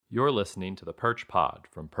You're listening to the Perch Pod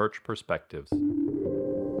from Perch Perspectives.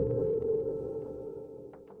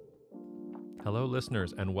 Hello,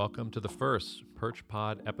 listeners, and welcome to the first Perch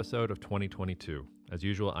Pod episode of 2022. As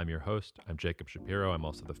usual, I'm your host. I'm Jacob Shapiro. I'm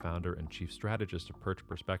also the founder and chief strategist of Perch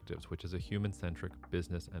Perspectives, which is a human-centric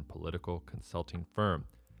business and political consulting firm.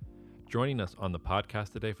 Joining us on the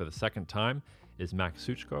podcast today for the second time is Max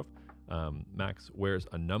Suchkov. Max wears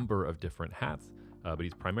a number of different hats, but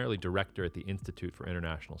he's primarily director at the Institute for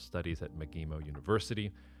International Studies at McGill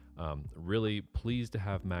University. Really pleased to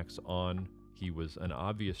have Max on. He was an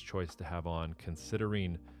obvious choice to have on,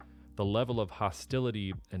 considering the level of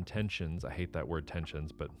hostility and tensions, I hate that word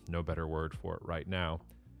tensions, but no better word for it right now,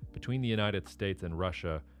 between the United States and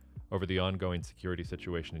Russia over the ongoing security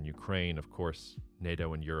situation in Ukraine, of course,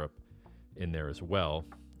 NATO and Europe in there as well.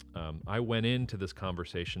 I went into this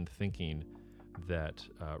conversation thinking that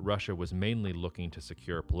Russia was mainly looking to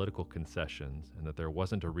secure political concessions and that there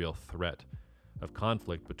wasn't a real threat of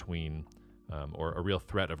conflict between, or a real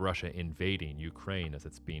threat of Russia invading Ukraine as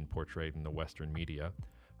it's being portrayed in the Western media.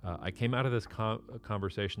 I came out of this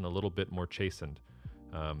conversation a little bit more chastened.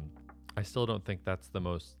 I still don't think that's the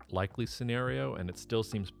most likely scenario, and it still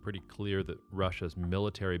seems pretty clear that Russia's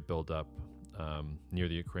military buildup near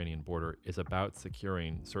the Ukrainian border is about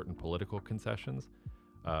securing certain political concessions.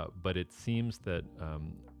 But it seems that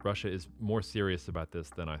Russia is more serious about this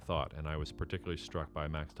than I thought, and I was particularly struck by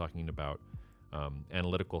Max talking about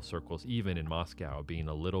analytical circles, even in Moscow, being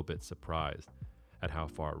a little bit surprised at how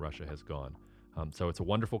far Russia has gone. So it's a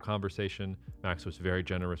wonderful conversation. Max was very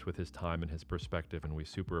generous with his time and his perspective, and we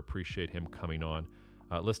super appreciate him coming on.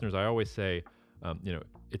 Listeners, I always say,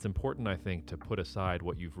 it's important, I think, to put aside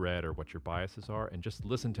what you've read or what your biases are and just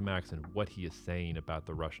listen to Max and what he is saying about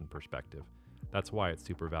the Russian perspective. That's why it's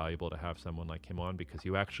super valuable to have someone like him on, because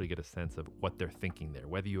you actually get a sense of what they're thinking there.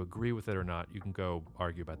 Whether you agree with it or not, you can go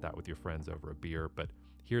argue about that with your friends over a beer, but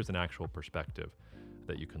here's an actual perspective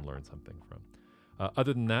that you can learn something from.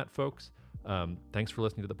 Other than that, folks, thanks for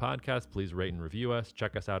listening to the podcast. Please rate and review us.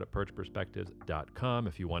 Check us out at perchperspectives.com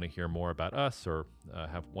if you want to hear more about us or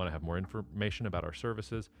want to have more information about our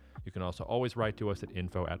services. You can also always write to us at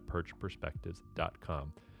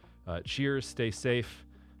info@perchperspectives.com. Cheers, stay safe.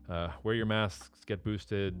 Wear your masks, get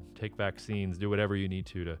boosted, take vaccines, do whatever you need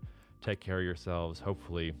to take care of yourselves.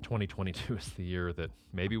 Hopefully 2022 is the year that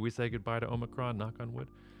maybe we say goodbye to Omicron, knock on wood.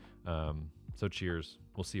 So cheers.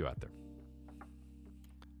 We'll see you out there.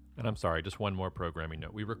 And I'm sorry, just one more programming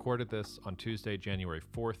note. We recorded this on Tuesday, January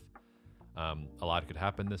 4th. A lot could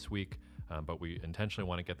happen this week, but we intentionally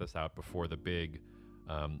want to get this out before the big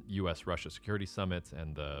U.S.-Russia security summits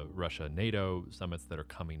and the Russia-NATO summits that are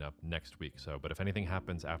coming up next week. But if anything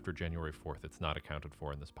happens after January 4th, it's not accounted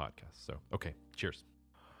for in this podcast. So, okay, cheers.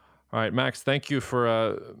 All right, Max, thank you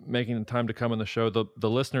for making the time to come on the show. The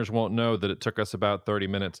listeners won't know that it took us about 30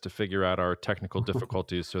 minutes to figure out our technical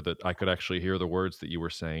difficulties so that I could actually hear the words that you were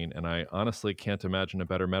saying. And I honestly can't imagine a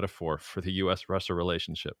better metaphor for the U.S.-Russia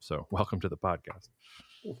relationship. So welcome to the podcast.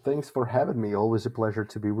 Well, thanks for having me. Always a pleasure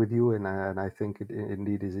to be with you. And I think it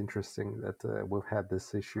indeed is interesting that we've had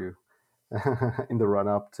this issue in the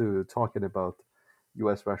run-up to talking about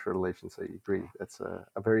U.S.-Russia relations. I agree. That's a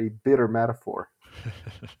very bitter metaphor.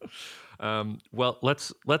 Well,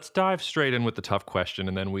 let's dive straight in with the tough question,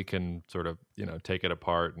 and then we can sort of take it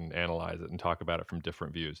apart and analyze it and talk about it from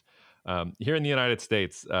different views. Here in the United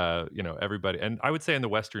States, everybody, and I would say in the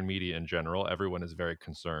Western media in general, everyone is very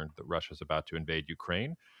concerned that Russia's about to invade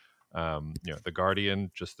Ukraine. The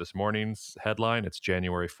Guardian, just this morning's headline, it's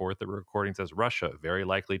January 4th, the recording says Russia very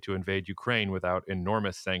likely to invade Ukraine without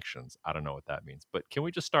enormous sanctions. I don't know what that means, but can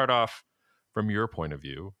we just start off from your point of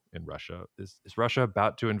view in Russia? Is Russia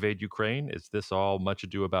about to invade Ukraine? Is this all much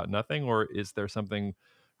ado about nothing, or is there something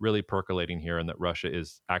really percolating here and that Russia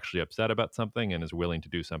is actually upset about something and is willing to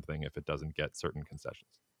do something if it doesn't get certain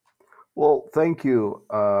concessions? Well, thank you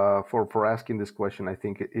for asking this question. I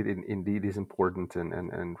think it indeed is important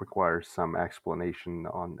and requires some explanation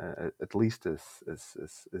on at least as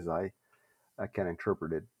I can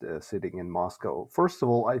interpret it sitting in Moscow. First of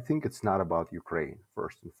all, I think it's not about Ukraine,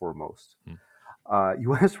 first and foremost.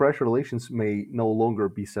 U.S.-Russia relations may no longer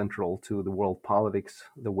be central to the world politics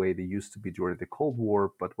the way they used to be during the Cold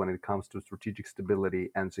War, but when it comes to strategic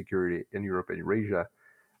stability and security in Europe and Eurasia,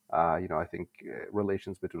 I think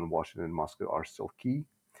relations between Washington and Moscow are still key.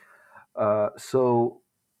 So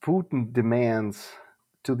Putin demands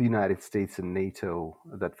to the United States and NATO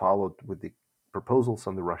that followed with the proposals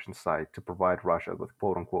on the Russian side to provide Russia with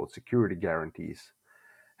quote-unquote security guarantees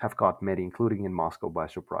have caught many, including in Moscow, by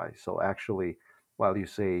surprise. So actually, while you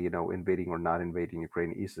say, invading or not invading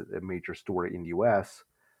Ukraine is a major story in the U.S.,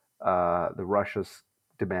 the Russia's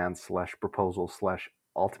demands slash proposal slash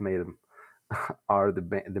ultimatum are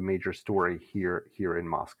the major story here in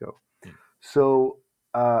Moscow. Hmm. So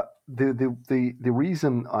the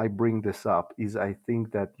reason I bring this up is I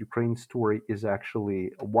think that Ukraine's story is actually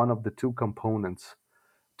one of the two components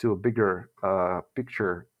to a bigger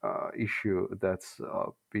picture issue that's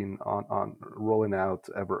been on rolling out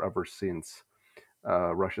ever since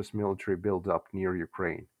Russia's military buildup near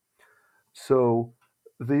Ukraine. So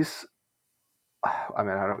this, I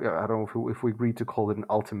mean, I don't know if we agree to call it an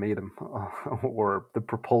ultimatum or the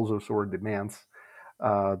proposals or demands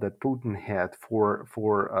that Putin had for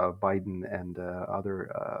Biden and other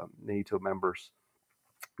NATO members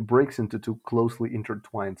breaks into two closely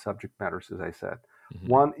intertwined subject matters, as I said. Mm-hmm.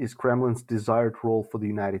 One is Kremlin's desired role for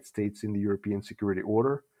the United States in the European security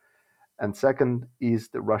order, and second is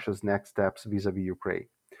Russia's next steps vis-a-vis Ukraine.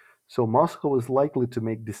 So Moscow is likely to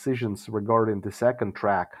make decisions regarding the second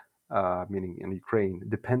track, meaning in Ukraine,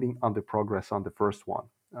 depending on the progress on the first one.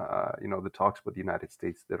 The talks with the United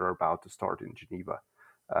States that are about to start in Geneva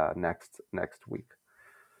next week.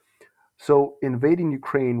 So invading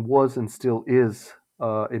Ukraine was and still is,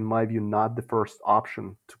 in my view, not the first option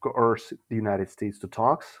to coerce the United States to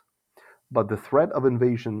talks, but the threat of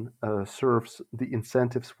invasion serves the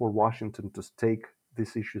incentives for Washington to take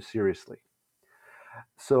this issue seriously.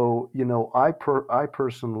 So, I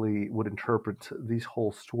personally would interpret this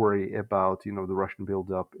whole story about, the Russian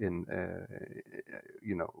buildup in,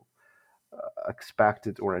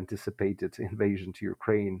 expected or anticipated invasion to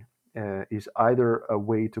Ukraine is either a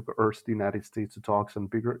way to coerce the United States to talks on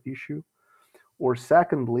bigger issue, or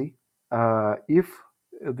secondly, if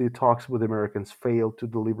the talks with Americans fail to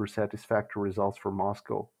deliver satisfactory results for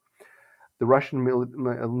Moscow, the Russian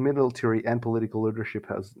military and political leadership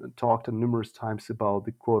has talked numerous times about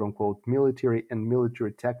the quote unquote military and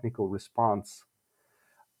military technical response.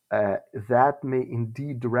 That may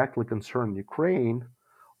indeed directly concern Ukraine,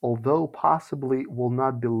 although possibly will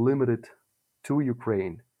not be limited to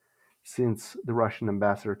Ukraine, since the Russian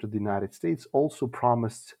ambassador to the United States also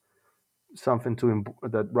promised something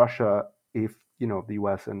that Russia, if the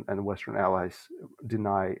U.S. and Western allies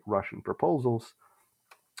deny Russian proposals,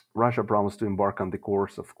 Russia promised to embark on the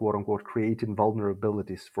course of quote unquote creating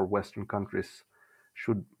vulnerabilities for Western countries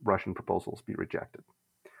should Russian proposals be rejected.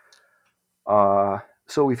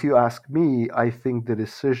 So if you ask me, I think the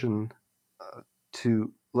decision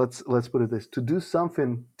to let's put it this to do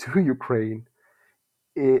something to Ukraine,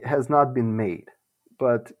 it has not been made.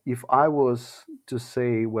 But if I was to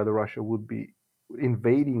say whether Russia would be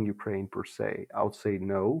invading Ukraine per se, I would say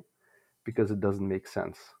no, because it doesn't make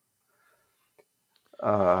sense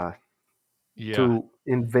uh, Yeah. to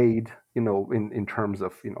invade, in terms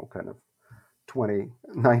of, kind of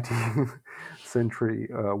 19th century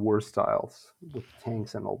war styles with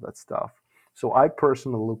tanks and all that stuff. So I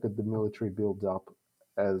personally look at the military buildup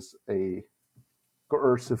as a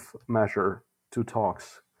coercive measure to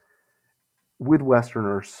talks with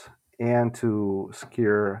Westerners and to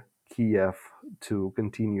scare Kiev to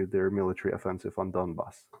continue their military offensive on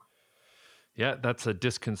Donbass. Yeah, that's a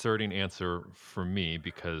disconcerting answer for me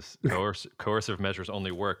because coercive measures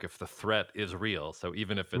only work if the threat is real. So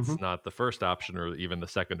even if Mm-hmm, it's not the first option or even the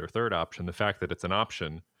second or third option, the fact that it's an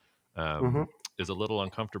option mm-hmm, is a little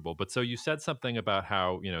uncomfortable. But so you said something about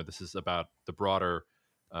how this is about the broader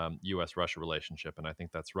U.S.-Russia relationship, and I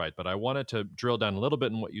think that's right. But I wanted to drill down a little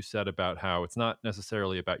bit in what you said about how it's not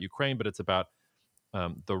necessarily about Ukraine, but it's about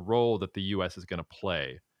the role that the U.S. is going to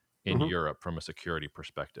play in mm-hmm. Europe from a security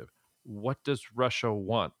perspective. What does Russia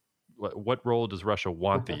want? What role does Russia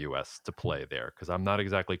want the U.S. to play there? Because I'm not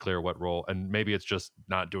exactly clear what role, and maybe it's just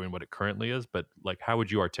not doing what it currently is. But like, how would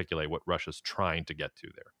you articulate what Russia's trying to get to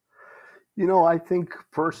there? I think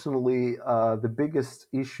personally, the biggest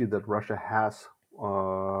issue that Russia has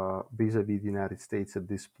vis-a-vis the United States at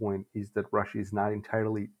this point is that Russia is not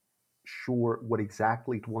entirely sure what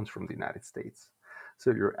exactly it wants from the United States. So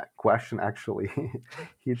your question actually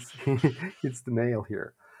hits hits the nail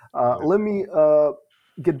here. Good. Let me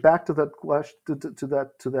get back to that question to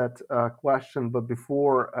that question, but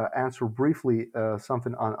before answer briefly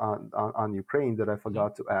something on Ukraine that I Mhm.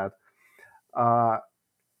 forgot to add. Uh,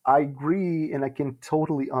 I agree, and I can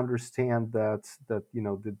totally understand that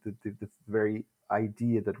the very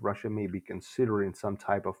idea that Russia may be considering some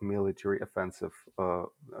type of military offensive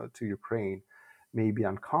to Ukraine may be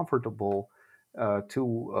uncomfortable to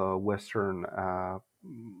Western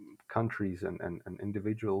countries and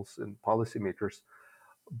individuals and policymakers.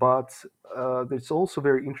 But it's also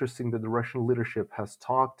very interesting that the Russian leadership has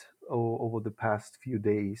talked over the past few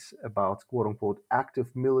days about quote unquote active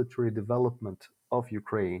military development of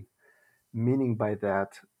Ukraine meaning by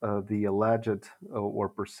that the alleged or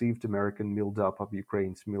perceived American buildup of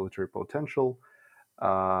Ukraine's military potential,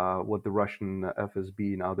 what the Russian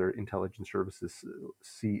FSB and other intelligence services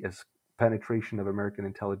see as penetration of American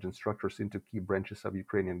intelligence structures into key branches of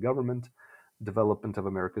Ukrainian government, development of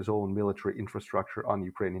America's own military infrastructure on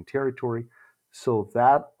Ukrainian territory. So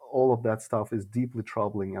that all of that stuff is deeply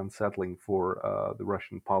troubling, unsettling for the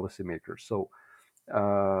Russian policymakers. So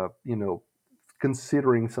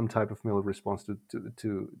considering some type of military response to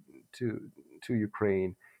to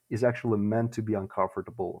Ukraine is actually meant to be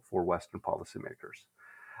uncomfortable for Western policymakers.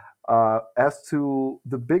 As to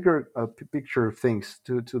the bigger picture of things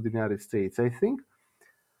to the United States, I think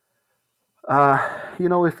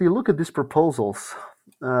if you look at these proposals,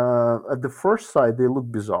 at the first sight they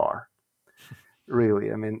look bizarre.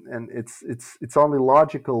 Really, I mean, and it's only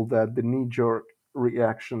logical that the knee-jerk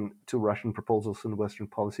reaction to Russian proposals in Western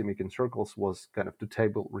policymaking circles was kind of to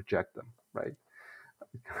table reject them, right?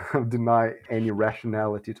 Deny any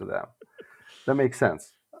rationality to them. That makes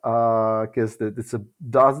sense because it's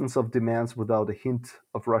dozens of demands without a hint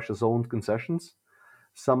of Russia's own concessions.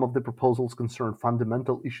 Some of the proposals concern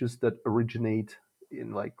fundamental issues that originate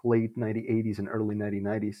in like late 1980s and early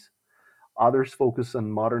 1990s. Others focus on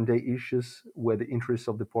modern day issues where the interests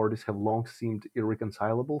of the parties have long seemed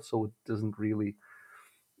irreconcilable, so it doesn't really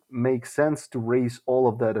make sense to raise all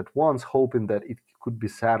of that at once, hoping that it could be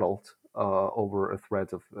settled over a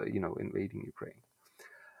threat of invading Ukraine.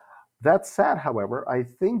 That said, however, I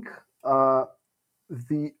think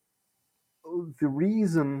the the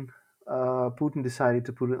reason Putin decided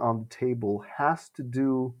to put it on the table has to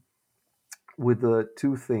do with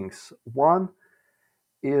two things. One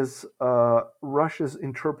is Russia's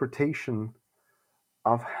interpretation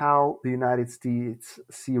of how the United States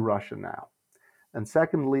see Russia now. And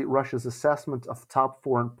secondly, Russia's assessment of top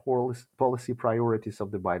foreign policy priorities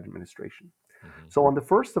of the Biden administration. Mm-hmm. So, on the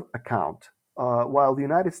first account, while the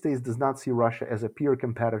United States does not see Russia as a peer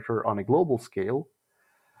competitor on a global scale,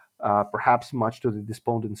 perhaps much to the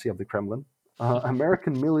despondency of the Kremlin,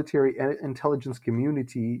 American military and intelligence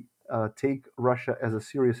community take Russia as a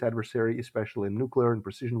serious adversary, especially in nuclear and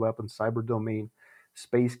precision weapons, cyber domain,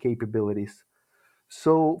 space capabilities.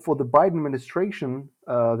 So, for the Biden administration,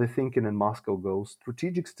 the thinking in Moscow goes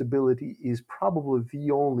strategic stability is probably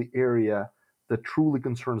the only area that truly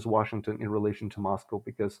concerns Washington in relation to Moscow,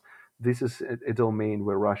 because this is a domain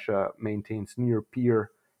where Russia maintains near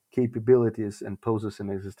peer capabilities and poses an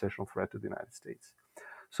existential threat to the United States.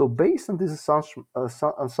 So, based on these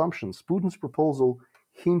assumptions, Putin's proposal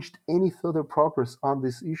hinged any further progress on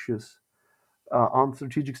these issues on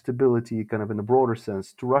strategic stability, kind of in a broader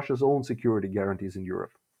sense, to Russia's own security guarantees in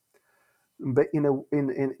Europe. But in a way,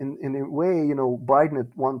 Biden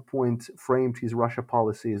at one point framed his Russia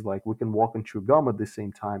policy as like we can walk and chew gum at the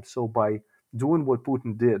same time. So by doing what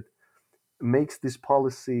Putin did, makes this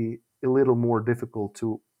policy a little more difficult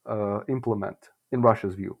to implement in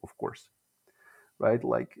Russia's view, of course, right?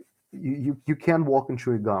 Like you can walk and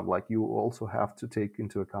chew gum. Like you also have to take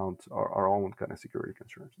into account our own kind of security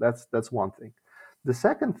concerns. That's one thing. The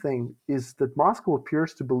second thing is that Moscow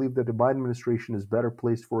appears to believe that the Biden administration is better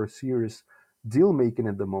placed for a serious deal making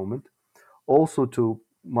at the moment, also to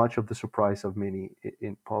much of the surprise of many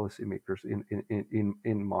in policymakers in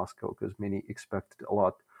Moscow, because many expected a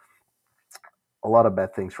lot of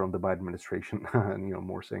bad things from the Biden administration, and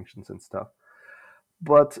more sanctions and stuff.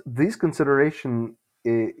 But this consideration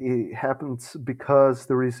it happens because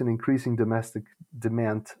there is an increasing domestic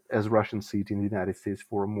demand, as Russians see it in the United States,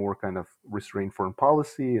 for a more kind of restrained foreign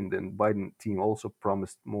policy, and then Biden team also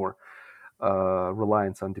promised more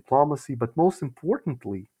reliance on diplomacy. But most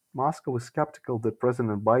importantly, Moscow is skeptical that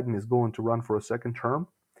President Biden is going to run for a second term,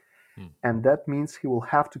 and that means he will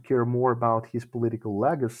have to care more about his political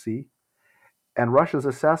legacy. And Russia's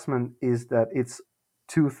assessment is that it's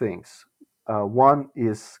two things. One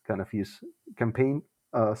is kind of his campaign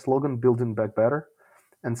slogan, Building Back Better.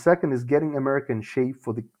 And second is getting America in shape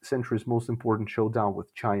for the century's most important showdown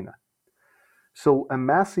with China. So a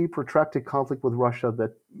massive, protracted conflict with Russia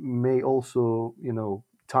that may also,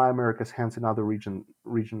 tie America's hands in other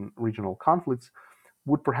regional conflicts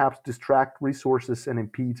would perhaps distract resources and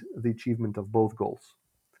impede the achievement of both goals.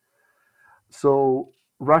 So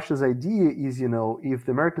Russia's idea is, if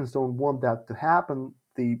the Americans don't want that to happen,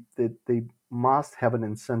 they must have an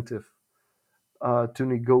incentive to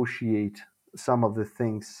negotiate some of the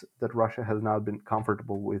things that Russia has not been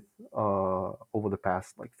comfortable with over the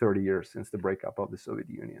past 30 years since the breakup of the Soviet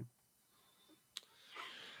Union.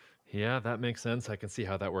 Yeah, that makes sense. I can see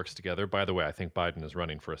how that works together. By the way, I think Biden is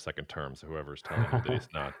running for a second term, so whoever's telling you that he's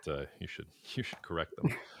not, you should correct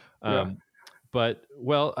them. Yeah. But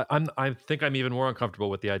well, I think I'm even more uncomfortable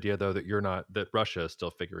with the idea though that you're not that Russia is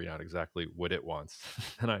still figuring out exactly what it wants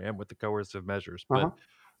than I am with the coercive measures. But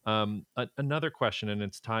Uh-huh. another question, and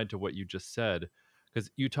it's tied to what you just said, because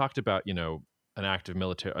you talked about an active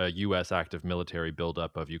military, a U.S. active military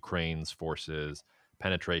buildup of Ukraine's forces,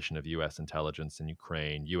 penetration of U.S. intelligence in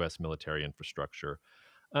Ukraine, U.S. military infrastructure.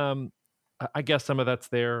 Um, I guess some of that's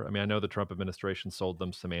there. I mean, I know the Trump administration sold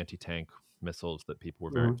them some anti-tank missiles that people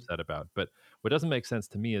were very Hmm. upset about. But what doesn't make sense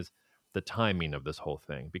to me is the timing of this whole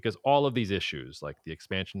thing, because all of these issues, like the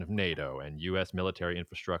expansion of NATO and U.S. military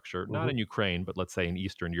infrastructure, not Hmm. in Ukraine, but let's say in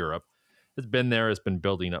Eastern Europe, has been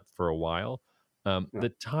building up for a while. Yeah. The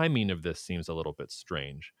timing of this seems a little bit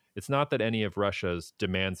strange. It's not that any of Russia's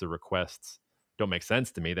demands or requests don't make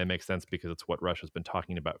sense to me. They make sense because it's what Russia's been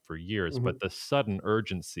talking about for years. Hmm. But the sudden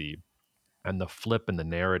urgency and the flip in the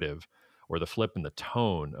narrative or the flip in the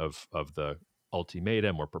tone of the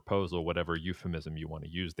ultimatum or proposal, whatever euphemism you want to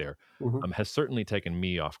use there, Hmm. has certainly taken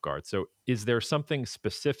me off guard. So, is there something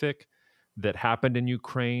specific that happened in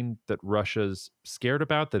Ukraine that Russia's scared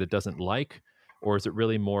about that it doesn't like? Or is it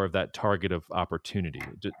really more of that target of opportunity?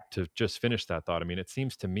 To just finish that thought, I mean, it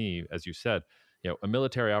seems to me, as you said, a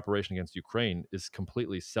military operation against Ukraine is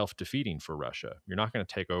completely self-defeating for Russia. You're not going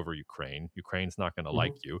to take over Ukraine. Ukraine's not going to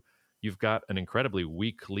like Hmm. you. You've got an incredibly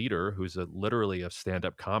weak leader who's literally a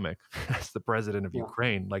stand-up comic as the president of Yeah.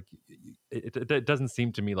 Ukraine. Like, it doesn't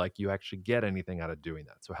seem to me like you actually get anything out of doing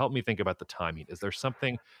that. So help me think about the timing. Is there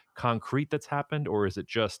something concrete that's happened, or is it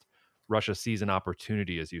just Russia sees an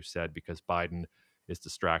opportunity, as you said, because Biden is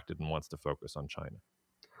distracted and wants to focus on China?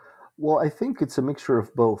 Well, I think it's a mixture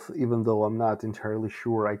of both, even though I'm not entirely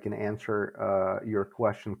sure I can answer your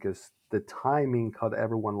question because the timing caught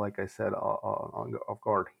everyone, like I said, off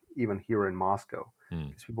guard, even here in Moscow. Hmm.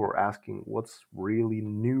 Because people were asking what's really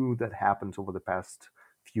new that happened over the past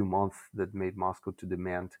few months that made Moscow to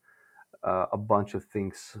demand a bunch of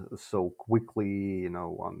things so quickly,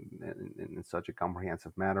 in such a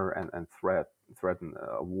comprehensive manner, and threaten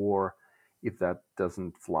a war if that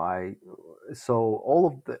doesn't fly. So all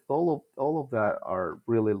of that are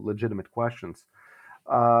really legitimate questions.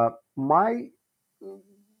 My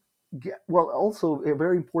well, also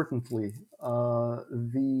very importantly,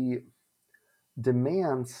 the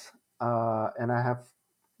demands, and I have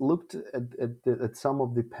looked at some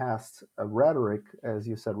of the past rhetoric. As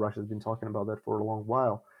you said, Russia's been talking about that for a long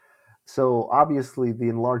while. So obviously, the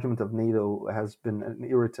enlargement of NATO has been an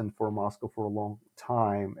irritant for Moscow for a long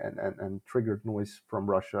time, and triggered noise from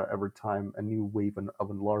Russia every time a new wave of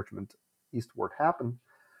enlargement eastward happened.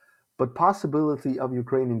 But possibility of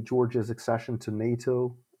Ukraine and Georgia's accession to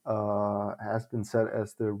NATO has been set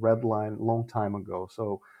as the red line long time ago.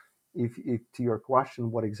 So, if to your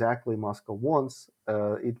question, what exactly Moscow wants,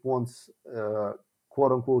 it wants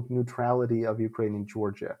quote unquote neutrality of Ukraine and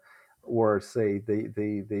Georgia, or say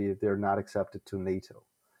they're not accepted to NATO,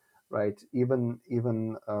 right? Even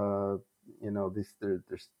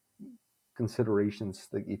there's considerations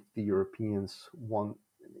that if the Europeans want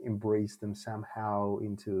embrace them somehow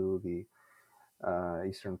into the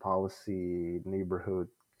Eastern policy neighborhood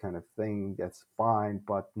kind of thing, that's fine,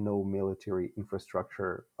 but no military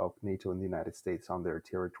infrastructure of NATO and the United States on their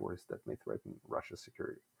territories that may threaten Russia's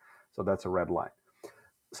security. So that's a red line.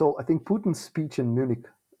 So I think Putin's speech in Munich,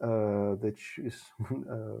 that is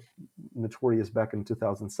notorious back in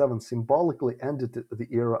 2007, symbolically ended the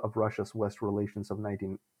era of Russia's West relations of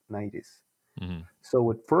 1990s. Hmm. So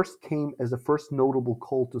it first came as the first notable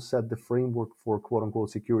call to set the framework for quote unquote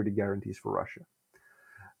security guarantees for Russia.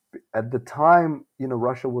 At the time,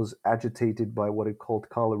 Russia was agitated by what it called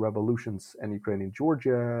color revolutions in Ukraine and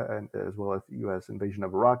Georgia, and as well as the U.S. invasion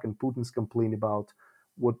of Iraq, and Putin's complaint about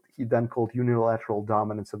what he then called unilateral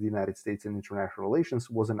dominance of the United States in international relations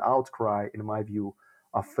was an outcry, in my view,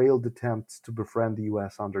 of failed attempts to befriend the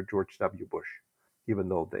U.S. under George W. Bush, even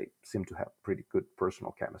though they seem to have pretty good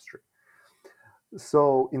personal chemistry.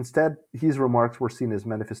 So instead, his remarks were seen as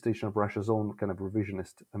manifestation of Russia's own kind of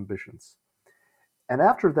revisionist ambitions. And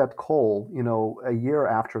after that call, a year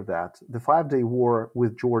after that, the 5 Day War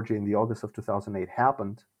with Georgia in the August of 2008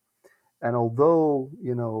 happened. And although,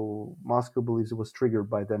 Moscow believes it was triggered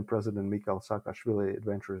by then President Mikhail Saakashvili's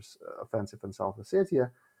adventurous offensive in South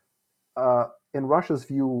Ossetia, in Russia's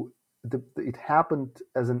view, it happened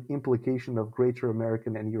as an implication of greater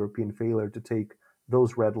American and European failure to take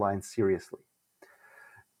those red lines seriously.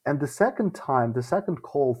 And the second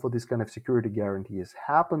call for this kind of security guarantees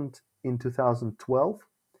happened in 2012.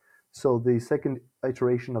 So the second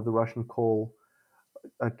iteration of the Russian call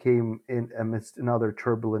came in amidst another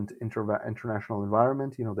turbulent international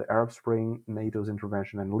environment. The Arab Spring, NATO's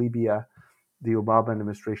intervention in Libya, the Obama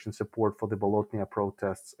administration's support for the Bolotnia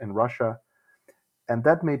protests in Russia. And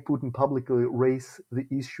that made Putin publicly raise the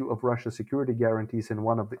issue of Russia's security guarantees in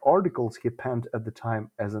one of the articles he penned at the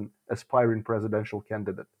time as an aspiring presidential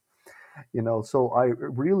candidate. So I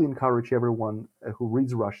really encourage everyone who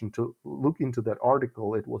reads Russian to look into that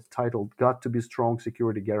article. It was titled "Got to Be Strong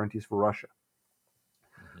Security Guarantees for Russia."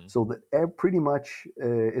 Mm-hmm. So that pretty much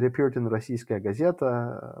it appeared in the Rossiyskaya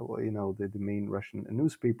Gazeta, the main Russian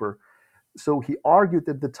newspaper. So he argued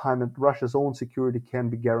at the time that Russia's own security can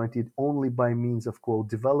be guaranteed only by means of, quote,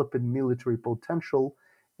 developing military potential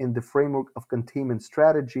in the framework of containment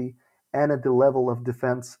strategy and at the level of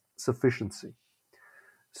defense sufficiency.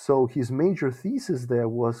 So his major thesis there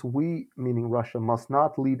was we, meaning Russia, must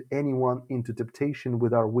not lead anyone into temptation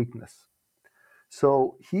with our weakness.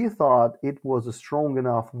 So he thought it was a strong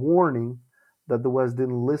enough warning that the West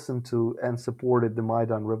didn't listen to and supported the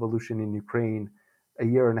Maidan revolution in Ukraine a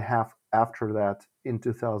year and a half after that in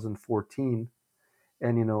 2014.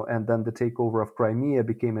 And then the takeover of Crimea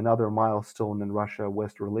became another milestone in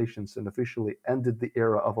Russia-West relations and officially ended the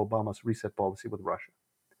era of Obama's reset policy with Russia.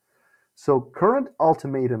 So current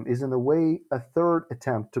ultimatum is in a way a third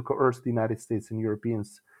attempt to coerce the United States and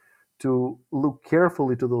Europeans to look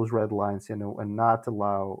carefully to those red lines, and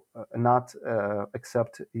not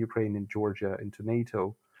accept Ukraine and Georgia into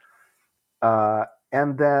NATO.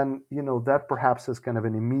 And then, that perhaps is kind of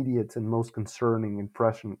an immediate and most concerning and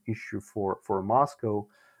pressing issue for Moscow.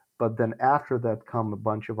 But then after that come a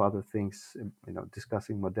bunch of other things,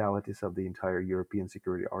 discussing modalities of the entire European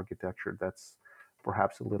security architecture. That's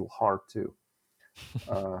perhaps a little hard to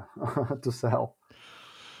to sell.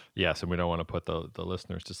 Yes, and we don't want to put the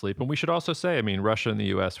listeners to sleep. And we should also say, I mean, Russia and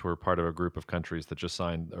the U.S. were part of a group of countries that just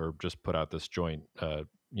signed or just put out this joint,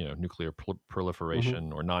 nuclear Mm-hmm.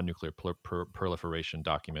 proliferation or non-nuclear proliferation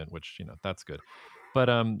document, which that's good. But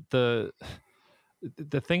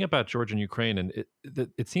the thing about Georgia and Ukraine, and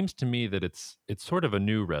it seems to me that it's sort of a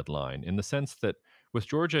new red line in the sense that with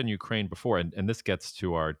Georgia and Ukraine before, and this gets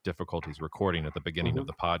to our difficulties recording at the beginning of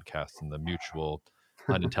Mm-hmm. the podcast and the mutual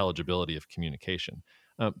unintelligibility of communication.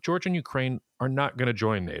 Georgia and Ukraine are not going to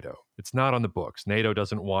join NATO. It's not on the books. NATO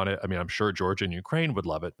doesn't want it. I mean, I'm sure Georgia and Ukraine would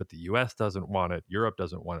love it, but the U.S. doesn't want it. Europe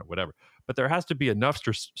doesn't want it. Whatever. But there has to be enough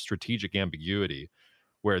strategic ambiguity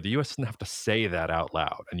where the US doesn't have to say that out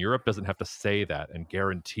loud and Europe doesn't have to say that and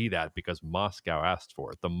guarantee that because Moscow asked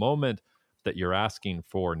for it. The moment that you're asking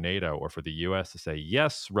for NATO or for the US to say,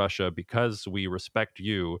 yes, Russia, because we respect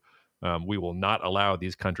you, we will not allow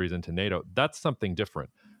these countries into NATO, that's something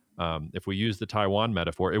different. If we use the Taiwan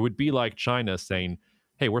metaphor, it would be like China saying,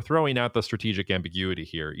 hey, we're throwing out the strategic ambiguity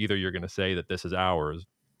here. Either you're going to say that this is ours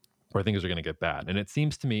or things are going to get bad. And it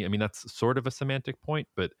seems to me, I mean, that's sort of a semantic point,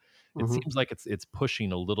 but it Mm-hmm. seems like it's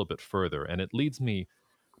pushing a little bit further. And it leads me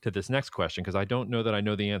to this next question because I don't know that I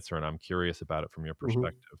know the answer, and I'm curious about it from your Mm-hmm.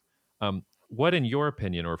 perspective. What, in your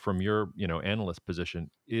opinion, or from your analyst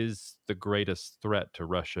position, is the greatest threat to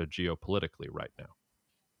Russia geopolitically right now?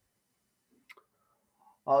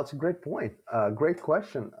 Oh, it's a great point. Great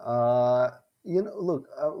question. Look,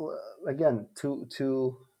 again,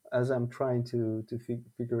 to as I'm trying to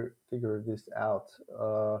figure this out,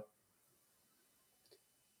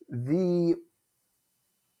 the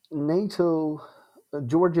NATO,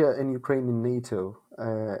 Georgia and Ukraine in NATO,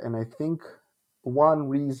 and I think one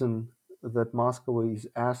reason that Moscow is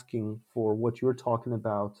asking for what you're talking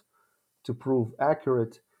about to prove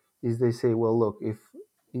accurate is they say, well, look, if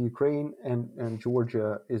Ukraine and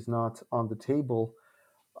Georgia is not on the table,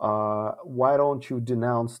 why don't you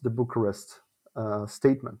denounce the Bucharest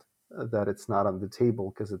statement that it's not on the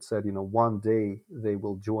table because it said, one day they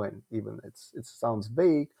will join. Even it sounds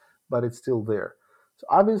vague, but it's still there. So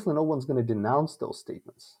obviously, no one's going to denounce those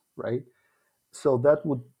statements, right? So that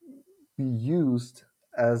would be used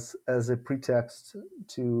as a pretext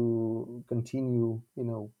to continue,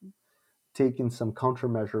 taking some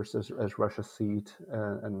countermeasures as Russia see it,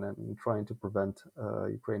 and trying to prevent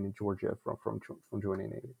Ukraine and Georgia from joining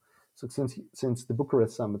NATO. So since the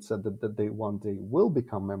Bucharest summit said that they one day will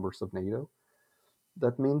become members of NATO,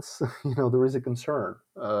 that means there is a concern,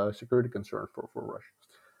 security concern for Russia.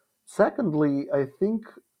 Secondly, I think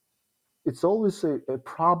it's always a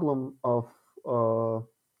problem of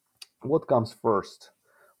what comes first,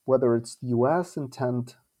 whether it's the U.S.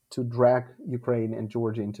 intent to drag Ukraine and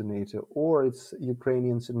Georgia into NATO, or it's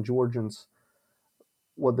Ukrainians and Georgians,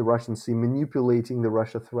 what the Russians see, manipulating the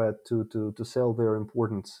Russia threat to sell their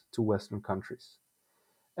importance to Western countries.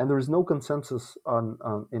 And there is no consensus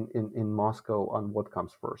in Moscow on what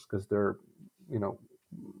comes first, because there are,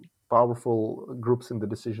 powerful groups in the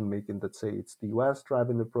decision making that say it's the U.S.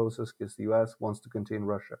 driving the process because the U.S. wants to contain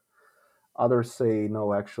Russia. Others say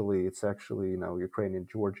no, actually, it's actually Ukraine and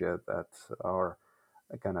Georgia that are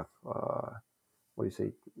a kind of what do you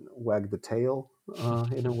say, wag the tail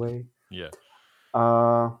in a way. Yeah.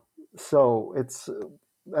 Uh, so it's,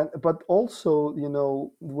 but also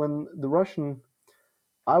when the Russian,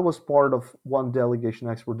 I was part of one delegation,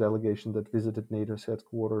 expert delegation that visited NATO's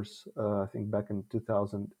headquarters, I think back in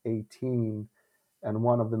 2018, and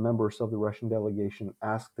one of the members of the Russian delegation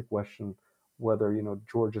asked the question whether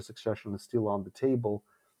Georgia's accession is still on the table,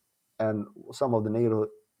 and some of the NATO,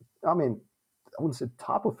 I mean, I wouldn't say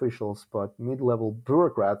top officials, but mid-level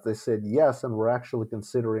bureaucrats, they said yes, and we're actually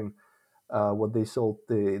considering what they sold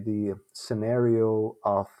the scenario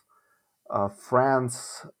of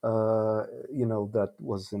France, that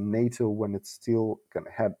was in NATO when it still kind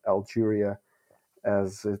of had Algeria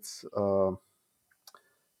as its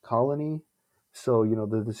colony. So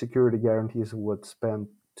the security guarantees would spend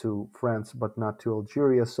to France, but not to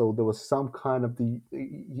Algeria. So there was some kind of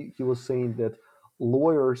he was saying that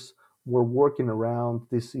lawyers were working around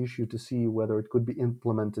this issue to see whether it could be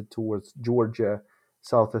implemented towards Georgia,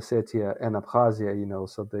 South Ossetia, and Abkhazia.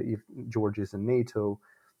 So that if Georgia is in NATO,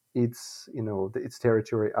 its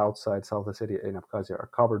territory outside South Ossetia and Abkhazia are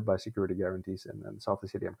covered by security guarantees, and South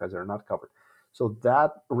Ossetia and Abkhazia are not covered. So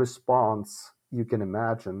that response, you can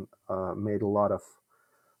imagine, made a lot of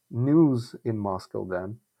news in Moscow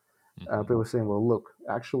then. People were saying, well, look,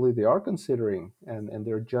 actually they are considering, and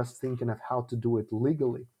they're just thinking of how to do it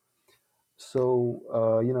legally. So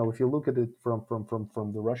if you look at it from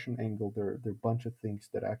the Russian angle, there are a bunch of things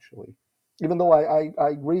that actually, even though I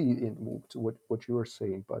agree to what you were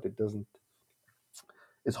saying, but it doesn't.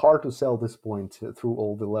 It's hard to sell this point through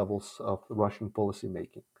all the levels of Russian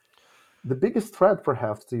policymaking. The biggest threat,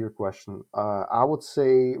 perhaps, to your question, I would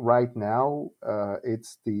say right now,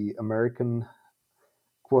 it's the American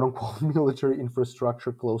quote unquote military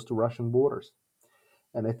infrastructure close to Russian borders.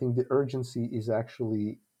 And I think the urgency is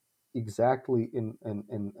actually exactly in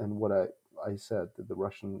what I said, that the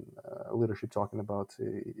Russian leadership talking about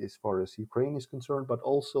as far as Ukraine is concerned, but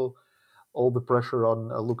also all the pressure on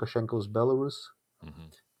Lukashenko's Belarus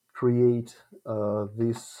Hmm. create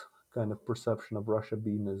this kind of perception of Russia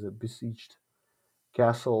being as a besieged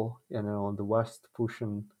castle, on the West,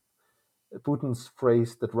 pushing Putin's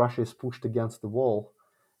phrase that Russia is pushed against the wall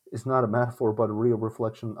is not a metaphor, but a real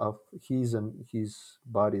reflection of his and his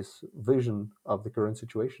body's vision of the current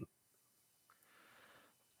situation.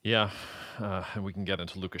 Yeah, and we can get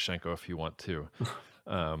into Lukashenko if you want to.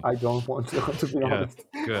 Um, I don't want to be yeah, honest.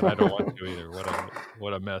 good. I don't want to either.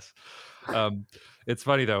 What a mess. It's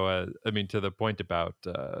funny though. I mean, to the point about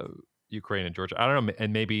Ukraine and Georgia, I don't know,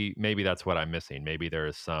 and maybe that's what I'm missing. Maybe there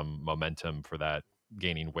is some momentum for that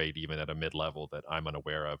gaining weight even at a mid level that I'm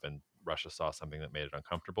unaware of, and Russia saw something that made it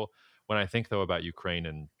uncomfortable. When I think though about Ukraine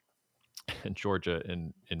and Georgia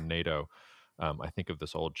in NATO, I think of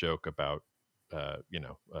this old joke about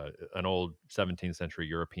an old 17th century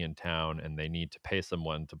European town, and they need to pay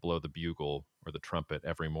someone to blow the bugle or the trumpet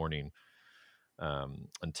every morning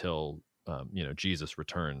until Jesus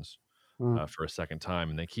returns Mm, for a second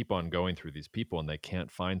time, and they keep on going through these people, and they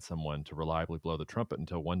can't find someone to reliably blow the trumpet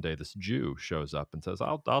until one day this Jew shows up and says,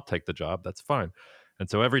 "I'll take the job. That's fine." And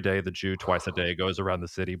so every day, the Jew twice a day goes around the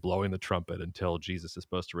city blowing the trumpet until Jesus is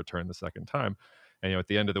supposed to return the second time. And at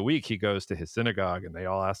the end of the week, he goes to his synagogue, and they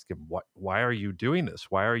all ask him, Why are you doing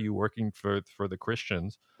this? Why are you working for the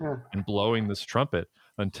Christians yeah. and blowing this trumpet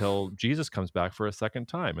until Jesus comes back for a second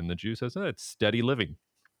time?" And the Jew says, "It's steady living."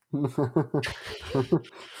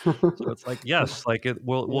 So it's like, yes, like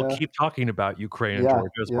we'll Yeah, keep talking about Ukraine and yeah,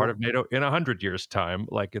 Georgia as part yeah. of NATO in 100 years' time.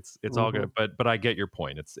 Like it's all Hmm. good, but I get your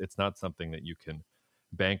point. It's not something that you can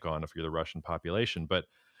bank on if you're the Russian population. But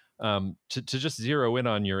to just zero in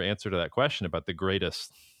on your answer to that question about the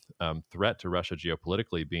greatest threat to Russia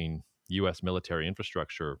geopolitically being U.S. military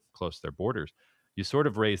infrastructure close to their borders, you sort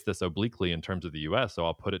of raised this obliquely in terms of the U.S. So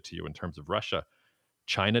I'll put it to you in terms of Russia.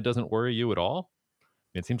 China doesn't worry you at all.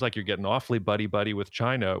 It seems like you're getting awfully buddy buddy with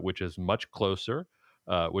China, which is much closer,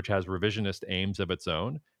 which has revisionist aims of its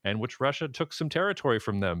own, and which Russia took some territory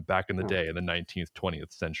from them back in the Yeah. day in the 19th,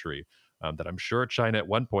 20th century. That I'm sure China at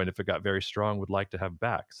one point, if it got very strong, would like to have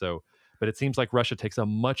back. So, but it seems like Russia takes a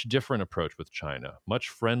much different approach with China, much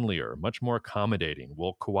friendlier, much more accommodating.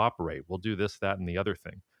 We'll cooperate. We'll do this, that, and the other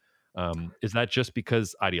thing. Is that just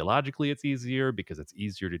because ideologically it's easier, because it's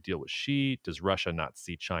easier to deal with Xi? Does Russia not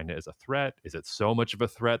see China as a threat? Is it so much of a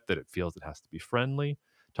threat that it feels it has to be friendly?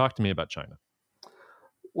 Talk to me about China.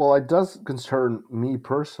 Well, it does concern me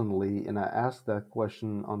personally, and I asked that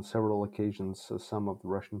question on several occasions to some of the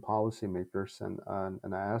Russian policymakers,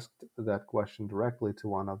 and I asked that question directly to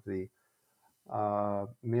one of the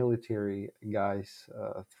military guys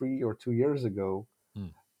 3 or 2 years ago,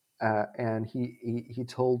 Mm. and he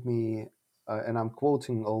told me, and I'm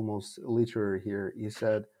quoting almost literally here. He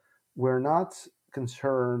said, "We're not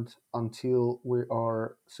concerned until we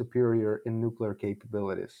are superior in nuclear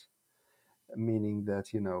capabilities." Meaning that,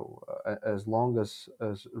 as long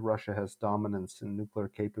as Russia has dominance in nuclear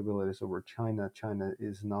capabilities over China, China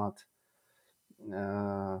is not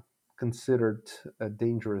uh, considered a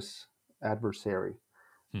dangerous adversary,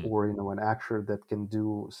 Hmm. or an actor that can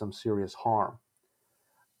do some serious harm.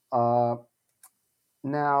 Uh,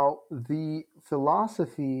 Now, the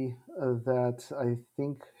philosophy that I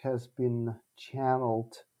think has been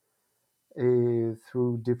channeled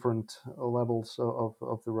through different levels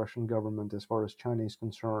of the Russian government as far as China is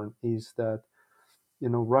concerned is that,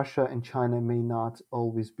 Russia and China may not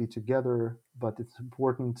always be together, but it's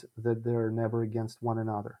important that they're never against one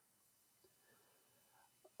another.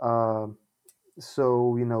 Uh,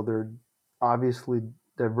 so, there are obviously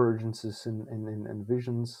divergences in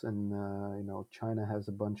visions, and, China has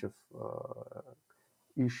a bunch of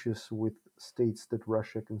issues with states that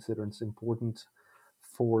Russia considers important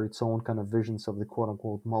for its own kind of visions of the quote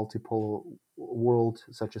unquote multipolar world,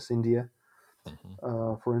 such as India,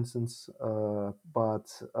 Hmm. for instance. But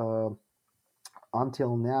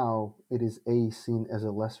until now, it is seen as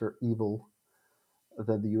a lesser evil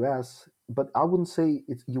than the U.S. But I wouldn't say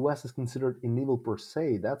U.S. is considered an evil per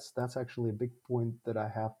se. That's actually a big point that I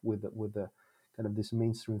have with the kind of this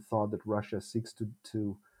mainstream thought that Russia seeks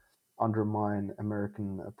to undermine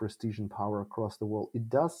American prestige and power across the world. It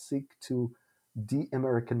does seek to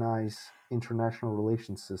de-Americanize international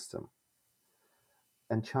relations system,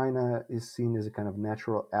 and China is seen as a kind of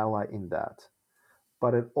natural ally in that.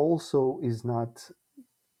 But it also is not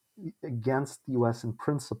against the U.S. in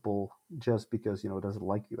principle just because it doesn't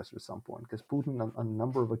like U.S. at some point. Because Putin, on a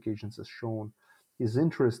number of occasions, has shown his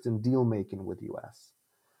interest in deal making with U.S.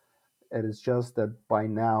 It is just that by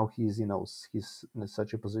now he's in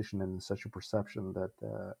such a position and in such a perception that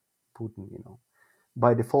Putin,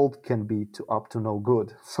 by default can be up to no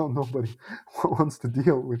good. So nobody wants to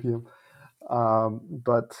deal with him.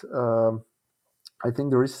 But I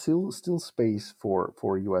think there is still space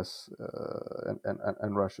for U.S.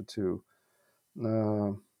 And Russia to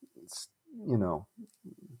uh, you know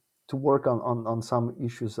to work on some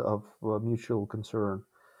issues of mutual concern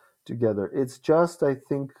together. It's just, I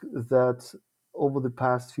think, that over the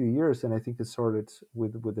past few years, and I think it started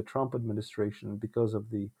with the Trump administration because of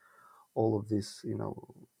the all of these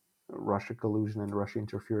Russia collusion and Russia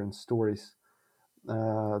interference stories,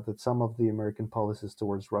 that some of the American policies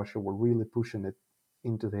towards Russia were really pushing it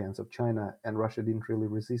into the hands of China, and Russia didn't really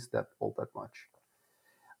resist that all that much.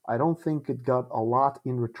 I don't think it got a lot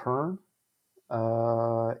in return,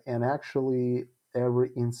 and actually,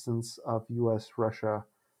 every instance of U.S. Russia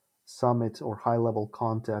summit or high level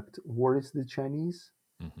contact worries the Chinese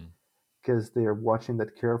Hmm. because they're watching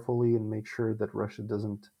that carefully and make sure that Russia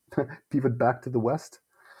doesn't pivot back to the West,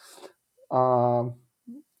 um,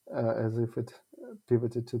 as if it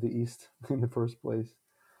pivoted to the East in the first place.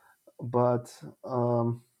 But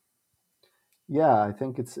yeah, I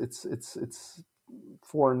think it's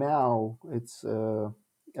for now it's a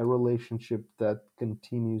relationship that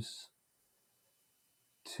continues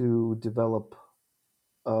to develop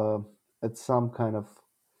uh, at some kind of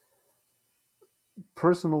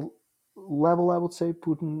personal level, I would say,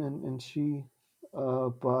 Putin and Xi,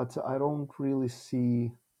 but I don't really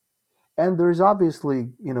see. And there's obviously,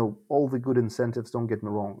 all the good incentives. Don't get me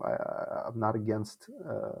wrong. I'm not against,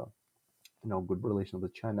 good relations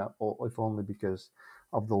with China, if only because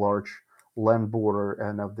of the large land border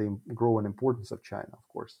and of the growing importance of China, of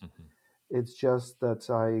course. Hmm. It's just that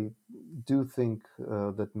I do think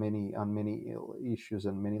that on many issues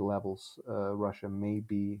and many levels, Russia may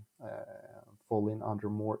be falling under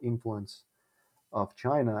more influence of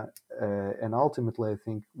China. And ultimately, I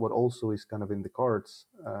think what also is kind of in the cards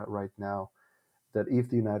right now, that if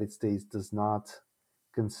the United States does not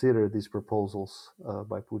consider these proposals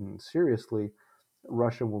by Putin seriously,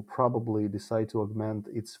 Russia will probably decide to augment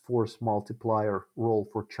its force multiplier role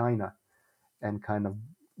for China and kind of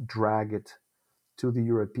drag it to the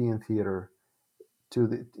European theater, to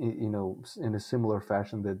the in a similar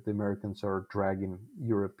fashion that the Americans are dragging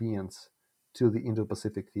Europeans to the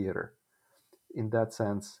Indo-Pacific theater. In that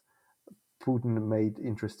sense, Putin made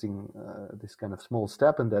interesting this kind of small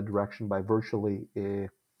step in that direction by virtually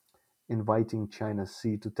inviting China's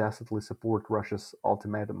Xi to tacitly support Russia's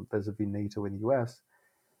ultimatum vis-a-vis NATO and US.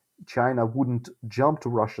 China wouldn't jump to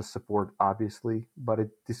Russia's support, obviously, but it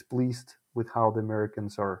displeased with how the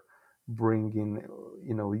Americans are bringing,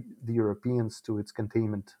 the Europeans to its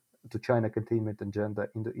containment to China containment agenda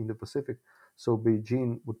in the Pacific. So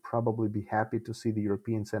Beijing would probably be happy to see the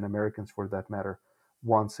Europeans and Americans, for that matter,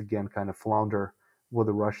 once again kind of flounder with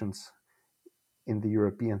the Russians in the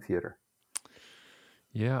European theater.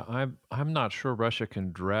 Yeah, I'm not sure Russia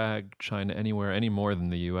can drag China anywhere any more than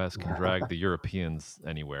the U.S. can drag the Europeans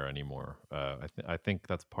anywhere anymore. I think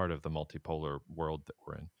that's part of the multipolar world that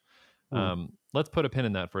we're in. Hmm. Let's put a pin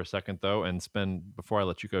in that for a second, though, and spend, before I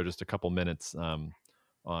let you go, just a couple minutes on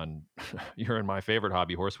your and my favorite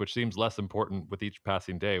hobby horse, which seems less important with each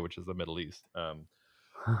passing day, which is the Middle East.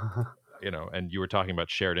 And you were talking about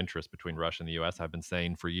shared interests between Russia and the U.S. I've been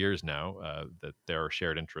saying for years now that there are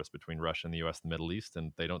shared interests between Russia and the U.S. and the Middle East,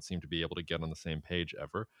 and they don't seem to be able to get on the same page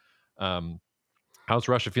ever. Um, How's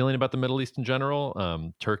Russia feeling about the Middle East in general?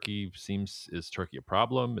 Is Turkey a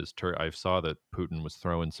problem? I saw that Putin was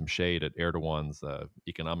throwing some shade at Erdogan's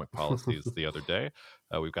economic policies the other day.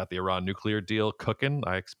 We've got the Iran nuclear deal cooking.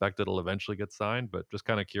 I expect it'll eventually get signed, but just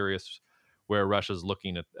kind of curious where Russia's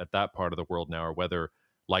looking at that part of the world now, or whether,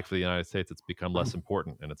 like for the United States, it's become less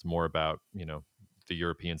important and it's more about the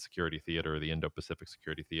European security theater, the Indo-Pacific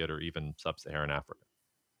security theater, even sub-Saharan Africa.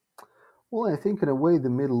 Well, I think in a way the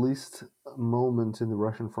Middle East moment in the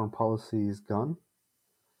Russian foreign policy is gone.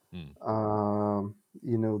 Hmm.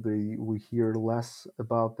 We hear less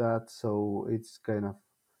about that, so it's kind of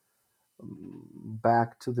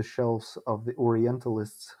back to the shelves of the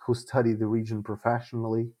Orientalists who study the region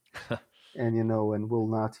professionally, and will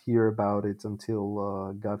not hear about it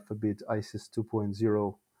until, God forbid, ISIS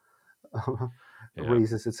 2.0 Yeah.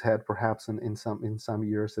 raises its head. Perhaps in some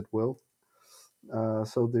years it will.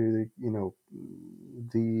 So the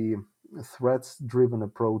threats-driven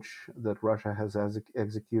approach that Russia has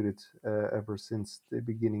executed ever since the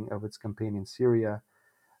beginning of its campaign in Syria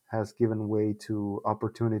has given way to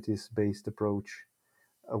opportunities-based approach,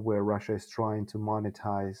 where Russia is trying to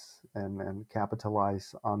monetize and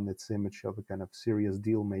capitalize on its image of a kind of serious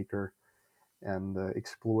deal maker and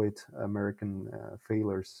exploit American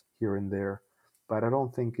failures here and there. But I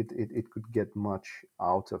don't think it could get much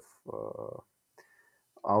out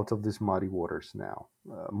of these muddy waters now,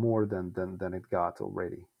 more than it got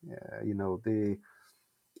already.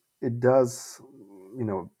 It does.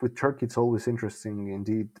 With Turkey, it's always interesting.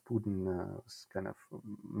 Indeed, Putin kind of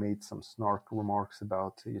made some snark remarks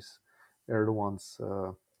about his Erdogan's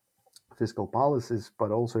fiscal policies,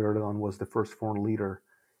 but also Erdogan was the first foreign leader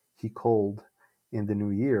he called in the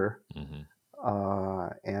new year, Hmm.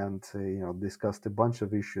 and discussed a bunch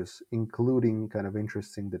of issues, including kind of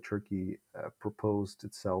interesting that Turkey proposed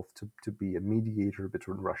itself to be a mediator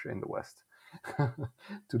between Russia and the West,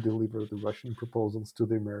 to deliver the Russian proposals to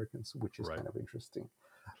the Americans, which is Right. kind of interesting.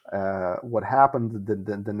 What happened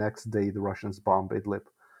the next day? The Russians bombed Idlib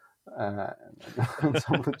and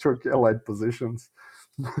some of the Turkey allied positions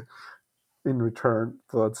in return.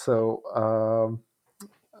 But so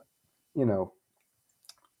you know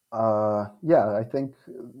yeah, I think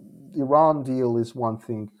the Iran deal is one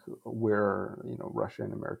thing where Russia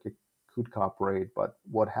and America could cooperate, but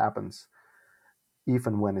what happens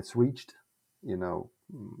even when it's reached,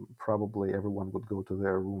 probably everyone would go to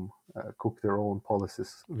their room, cook their own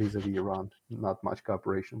policies vis-a-vis Iran. Not much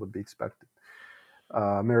cooperation would be expected.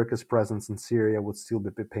 America's presence in Syria would still be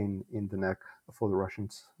a pain in the neck for the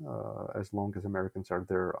Russians. As long as Americans are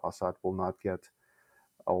there, Assad will not get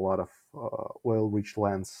a lot of oil-rich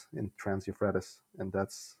lands in Trans-Euphrates, and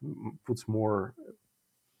that's puts more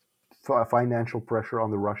financial pressure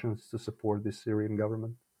on the Russians to support the Syrian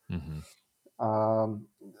government. Hmm. Um,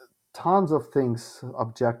 Tons of things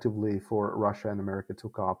objectively for Russia and America to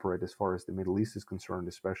cooperate as far as the Middle East is concerned,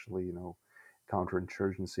 especially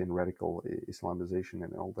counterinsurgency and radical Islamization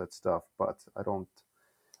and all that stuff. But I don't,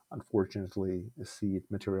 unfortunately, see it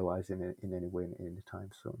materializing in any way in any time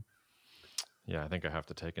soon. Yeah, I think I have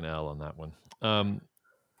to take an L on that one.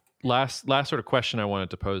 Last sort of question I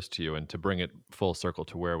wanted to pose to you, and to bring it full circle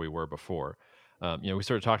to where we were before. We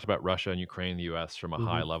sort of talked about Russia and Ukraine, the U.S. from a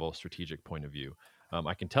high Hmm. level strategic point of view.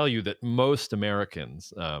 I can tell you that most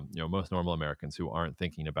Americans, most normal Americans who aren't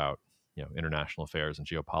thinking about international affairs and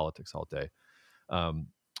geopolitics all day, um,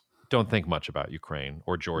 don't think much about Ukraine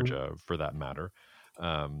or Hmm. Georgia for that matter.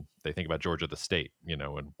 They think about Georgia, the state,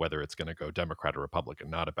 and whether it's going to go Democrat or Republican,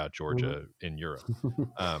 not about Hmm. Georgia in Europe.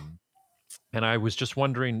 Um, and I was just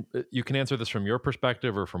wondering, you can answer this from your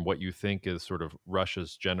perspective or from what you think is sort of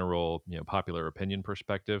Russia's general, popular opinion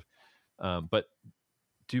perspective. But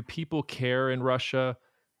do people care in Russia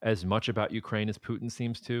as much about Ukraine as Putin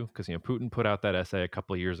seems to? Because Putin put out that essay a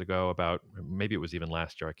couple of years ago about, maybe it was even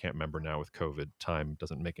last year. I can't remember now with COVID. Time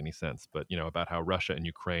doesn't make any sense. But about how Russia and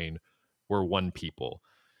Ukraine were one people.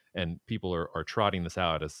 And people are trotting this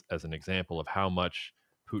out as an example of how much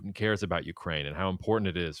Putin cares about Ukraine and how important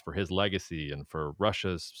it is for his legacy and for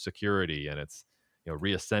Russia's security and its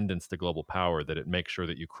reascendance to global power, that it makes sure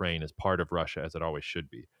that Ukraine is part of Russia as it always should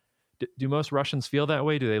be. Do most Russians feel that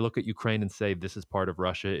way? Do they look at Ukraine and say, this is part of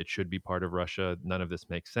Russia, it should be part of Russia, none of this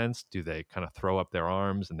makes sense? Do they kind of throw up their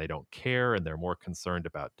arms and they don't care and they're more concerned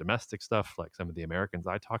about domestic stuff like some of the Americans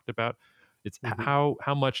I talked about? It's Mhm.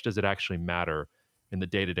 how much does it actually matter in the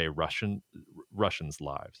day-to-day Russians'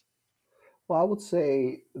 lives? Well, I would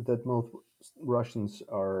say that most Russians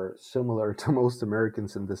are similar to most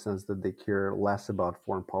Americans in the sense that they care less about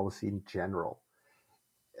foreign policy in general.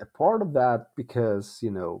 A part of that because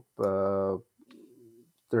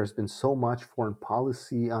there's been so much foreign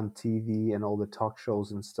policy on TV and all the talk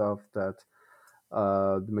shows and stuff that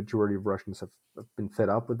the majority of Russians have been fed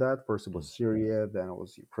up with that. First it Mm. was Syria, then it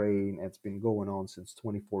was Ukraine. It's been going on since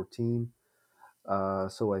 2014.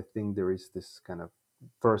 So I think there is this kind of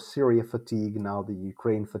first Syria fatigue, now the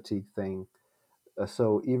Ukraine fatigue thing.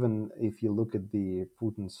 So even if you look at the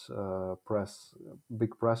Putin's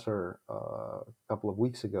big presser a couple of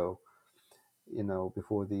weeks ago,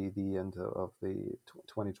 before the end of the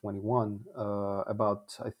 2021,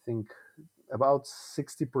 about I think about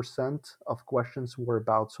 60% of questions were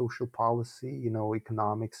about social policy,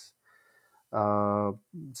 economics, uh,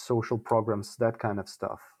 social programs, that kind of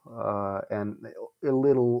stuff, and a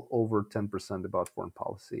little over 10% about foreign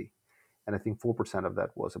policy, and I think 4% of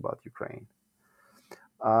that was about Ukraine.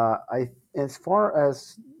 As far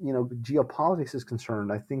as geopolitics is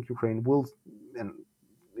concerned, I think Ukraine will and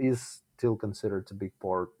is still considered a big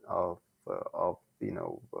part of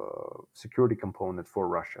security component for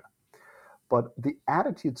Russia. But the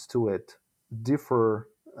attitudes to it differ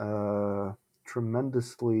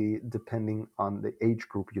tremendously depending on the age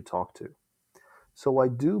group you talk to. So I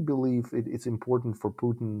do believe it's important for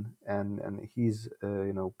Putin and his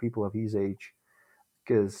people of his age,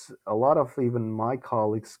 because a lot of even my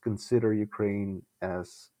colleagues consider Ukraine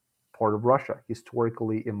as part of Russia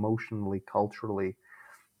historically, emotionally, culturally.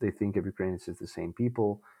 They think of Ukrainians as the same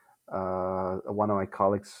people. One of my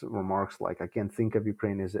colleagues remarks like, "I can't think of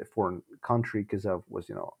Ukraine as a foreign country because I was,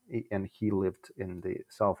 and he lived in the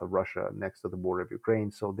south of Russia, next to the border of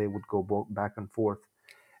Ukraine, so they would go back and forth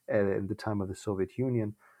in the time of the Soviet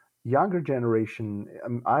Union." Younger generation,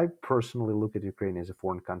 I personally look at Ukraine as a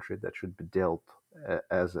foreign country that should be dealt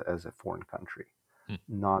as a foreign country, Hmm.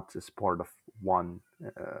 not as part of one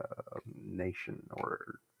nation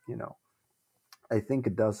or you know I think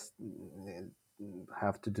it does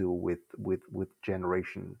have to do with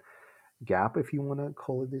generation gap, if you want to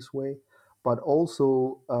call it this way. But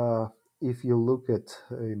also, if you look at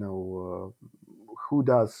who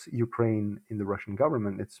does Ukraine in the Russian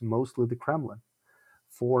government, it's mostly the Kremlin.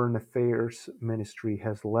 Foreign Affairs Ministry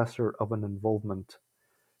has lesser of an involvement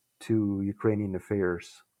to Ukrainian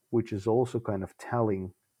affairs, which is also kind of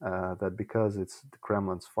telling that because it's the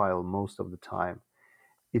Kremlin's file most of the time,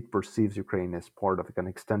 it perceives Ukraine as part of an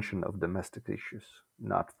extension of domestic issues,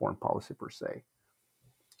 not foreign policy per se.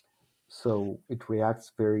 So it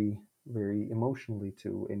reacts very, very emotionally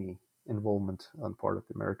to any involvement on part of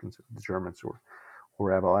the Americans or the Germans or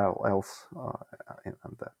whoever else on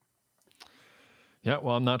that. Yeah,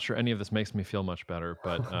 well, I'm not sure any of this makes me feel much better,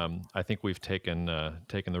 but I think we've taken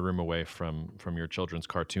the room away from your children's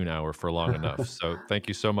cartoon hour for long enough. So thank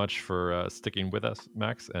you so much for sticking with us,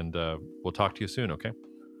 Max, and we'll talk to you soon. Okay.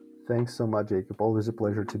 Thanks so much, Jacob. Always a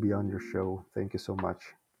pleasure to be on your show. Thank you so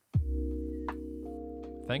much.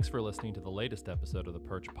 Thanks for listening to the latest episode of the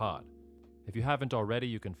Perch Pod. If you haven't already,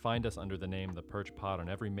 you can find us under the name The Perch Pod on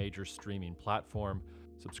every major streaming platform.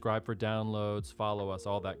 Subscribe for downloads, follow us,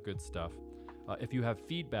 all that good stuff. If you have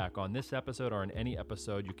feedback on this episode or on any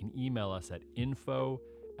episode, you can email us at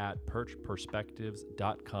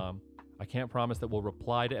info@perchperspectives.com. I can't promise that we'll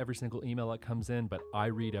reply to every single email that comes in, but I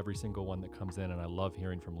read every single one that comes in, and I love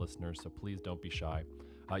hearing from listeners, so please don't be shy.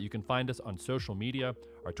 You can find us on social media.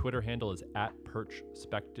 Our Twitter handle is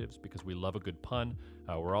 @PerchPerspectives because we love a good pun.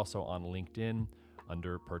 We're also on LinkedIn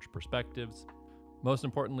under Perch Perspectives. Most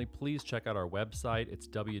importantly, please check out our website. It's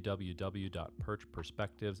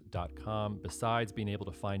www.perchperspectives.com. Besides being able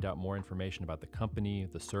to find out more information about the company,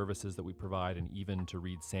 the services that we provide, and even to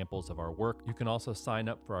read samples of our work, you can also sign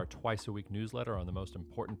up for our twice-a-week newsletter on the most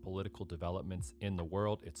important political developments in the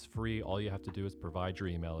world. It's free. All you have to do is provide your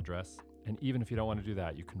email address. And even if you don't want to do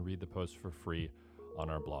that, you can read the post for free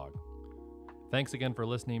on our blog. Thanks again for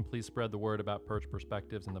listening. Please spread the word about Perch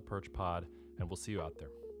Perspectives and the Perch Pod, and we'll see you out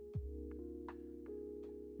there.